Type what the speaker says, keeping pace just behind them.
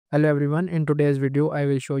Hello everyone, in today's video I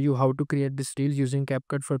will show you how to create this reel using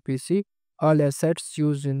CapCut for PC. All assets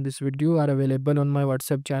used in this video are available on my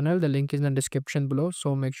WhatsApp channel. The link is in the description below,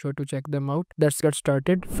 so make sure to check them out. Let's get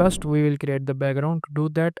started. First we will create the background. To do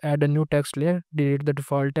that, add a new text layer, delete the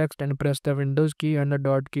default text and press the Windows key and the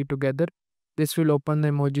dot key together. This will open the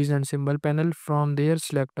emojis and symbol panel. From there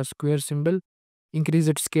select a square symbol, increase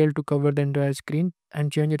its scale to cover the entire screen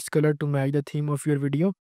and change its color to match the theme of your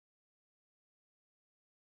video.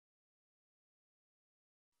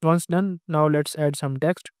 Once done, now let's add some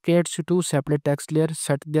text. Create two separate text layers,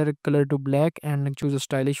 set their color to black and choose a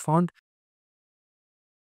stylish font.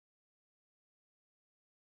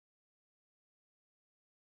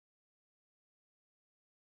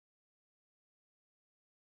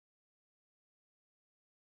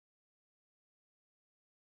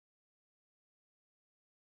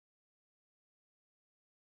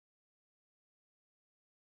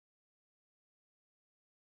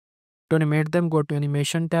 To animate them, go to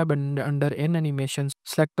Animation tab and under In Animations,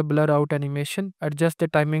 select the Blur Out animation. Adjust the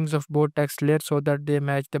timings of both text layers so that they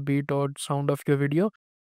match the beat or sound of your video.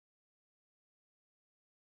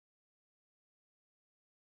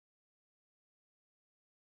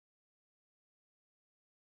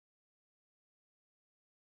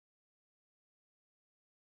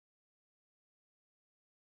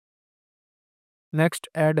 Next,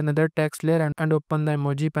 add another text layer and open the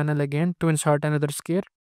emoji panel again to insert another scare.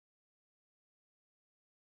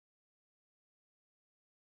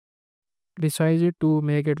 Resize it to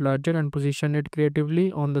make it larger and position it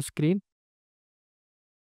creatively on the screen.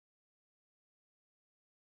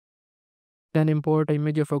 Then import an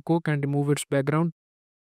image of a cook and remove its background.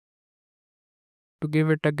 To give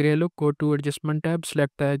it a grey look, go to Adjustment tab,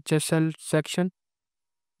 select the HSL section.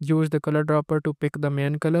 Use the color dropper to pick the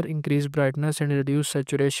main color, increase brightness and reduce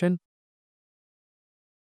saturation.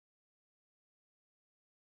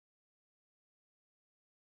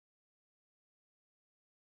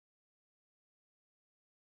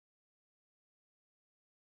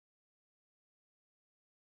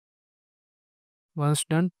 Once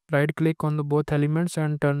done, right click on the both elements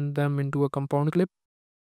and turn them into a compound clip.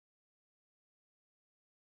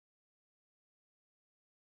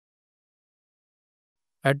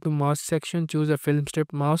 Add to mask section, choose a film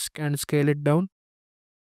strip mask and scale it down.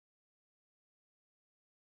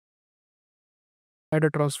 Add a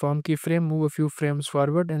transform keyframe, move a few frames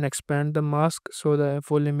forward and expand the mask so the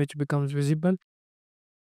full image becomes visible.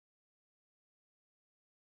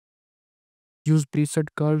 Use preset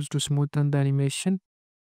curves to smoothen the animation.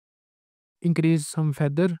 Increase some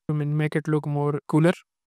feather to make it look more cooler.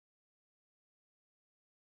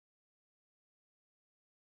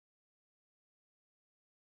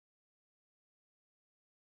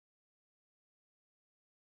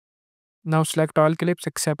 Now select all clips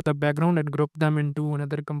except the background and group them into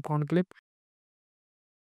another compound clip.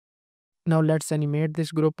 Now let's animate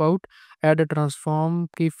this group out. Add a transform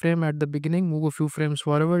keyframe at the beginning, move a few frames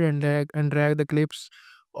forward and drag the clips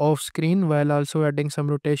off screen while also adding some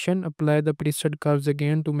rotation. Apply the preset curves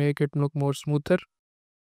again to make it look more smoother.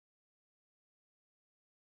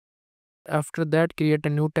 After that, create a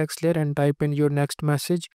new text layer and type in your next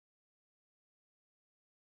message.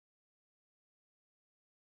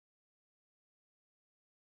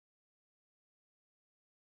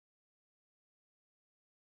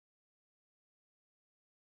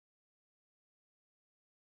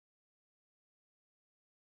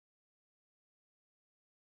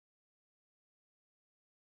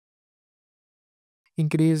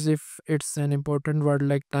 Increase if it's an important word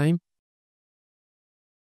like time.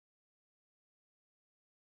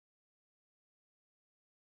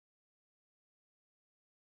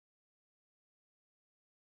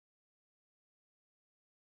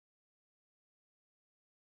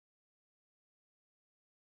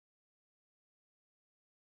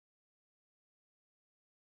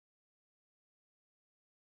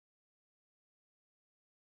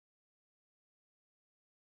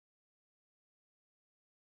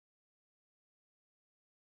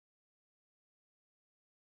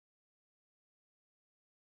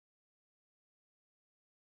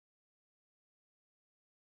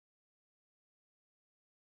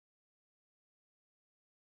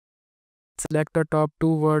 Select the top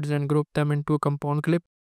two words and group them into a compound clip.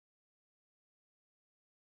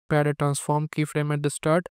 Add a transform keyframe at the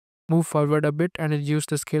start. Move forward a bit and reduce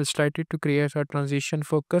the scale slightly to create a transition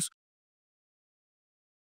focus.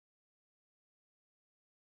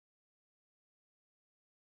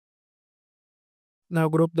 Now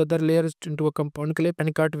group the other layers into a compound clip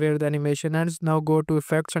and cut where the animation ends. Now go to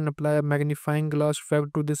effects and apply a magnifying glass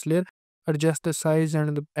effect to this layer. Adjust the size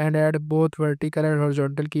and add both vertical and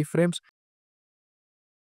horizontal keyframes.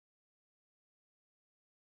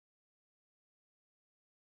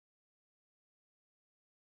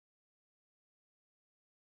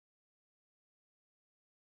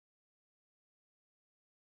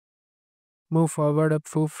 Move forward a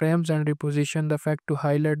few frames and reposition the effect to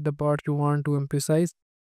highlight the part you want to emphasize.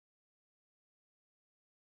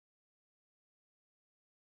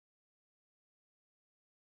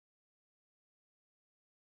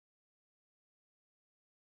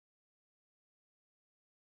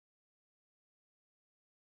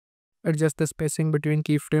 Adjust the spacing between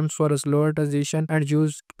keyframes for a slower transition and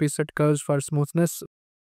use preset curves for smoothness.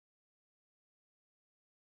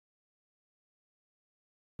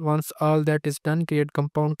 Once all that is done, create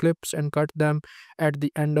compound clips and cut them at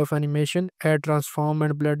the end of animation. Add transform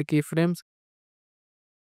and blend keyframes.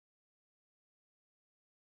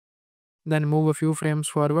 Then move a few frames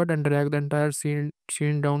forward and drag the entire scene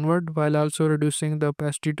downward while also reducing the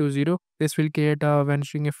opacity to 0. This will create a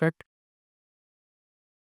vanishing effect.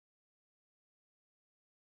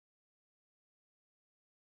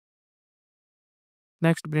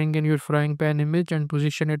 Next, bring in your frying pan image and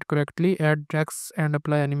position it correctly. Add text and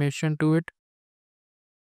apply animation to it.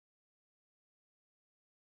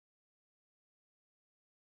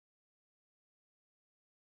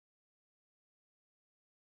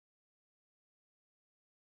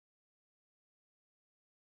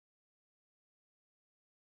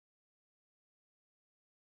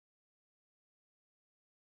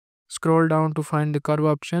 Scroll down to find the curve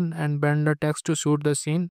option and bend the text to suit the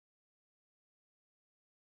scene.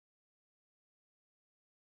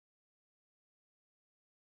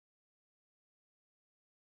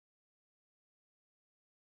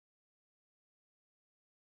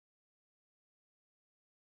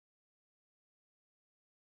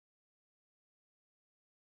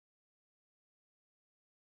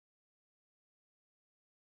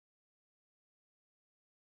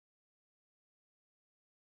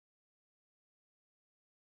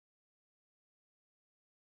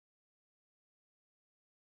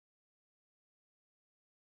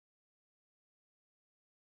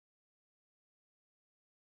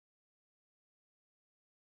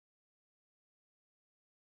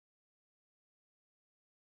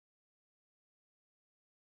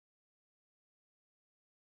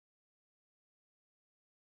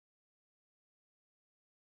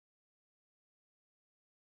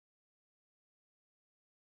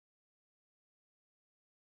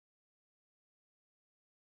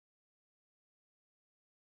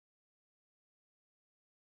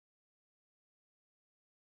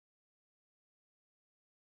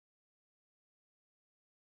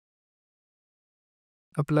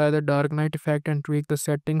 Apply the dark night effect and tweak the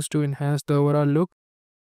settings to enhance the overall look.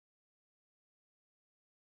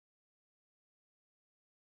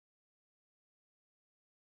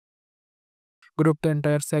 Group the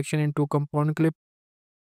entire section into compound clip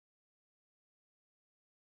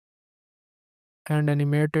and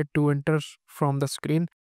animate it to enter from the screen.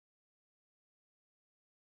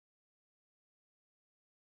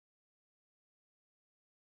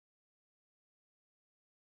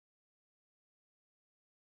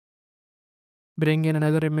 Bring in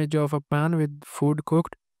another image of a pan with food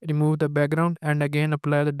cooked. Remove the background and again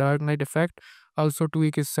apply the dark night effect. Also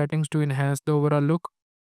tweak its settings to enhance the overall look.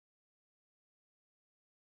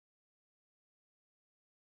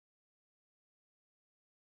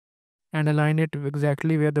 And align it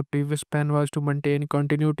exactly where the previous pan was to maintain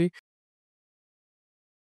continuity.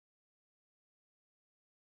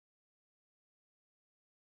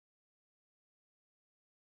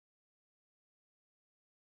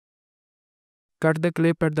 Cut the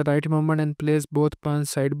clip at the right moment and place both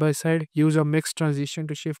pans side by side. Use a mixed transition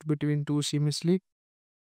to shift between two seamlessly.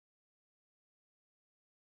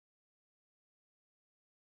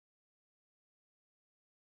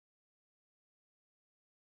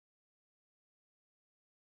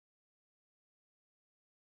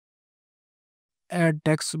 Add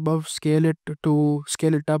text above, scale it up to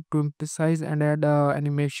emphasize and add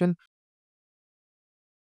animation.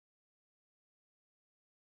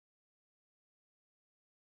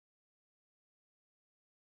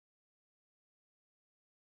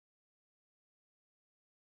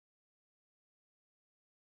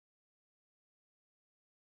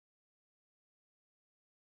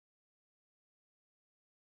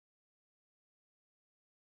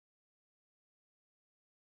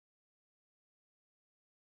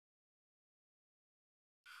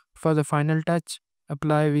 For the final touch,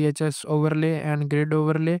 apply VHS overlay and grid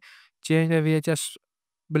overlay. Change the VHS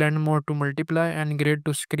blend mode to multiply and grid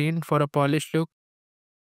to screen for a polished look.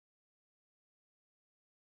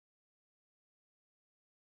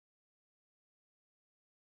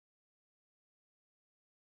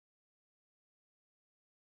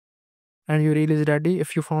 And your reel is ready.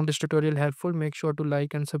 If you found this tutorial helpful, make sure to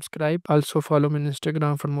like and subscribe. Also follow me on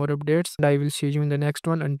Instagram for more updates. And I will see you in the next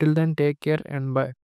one. Until then, take care and bye.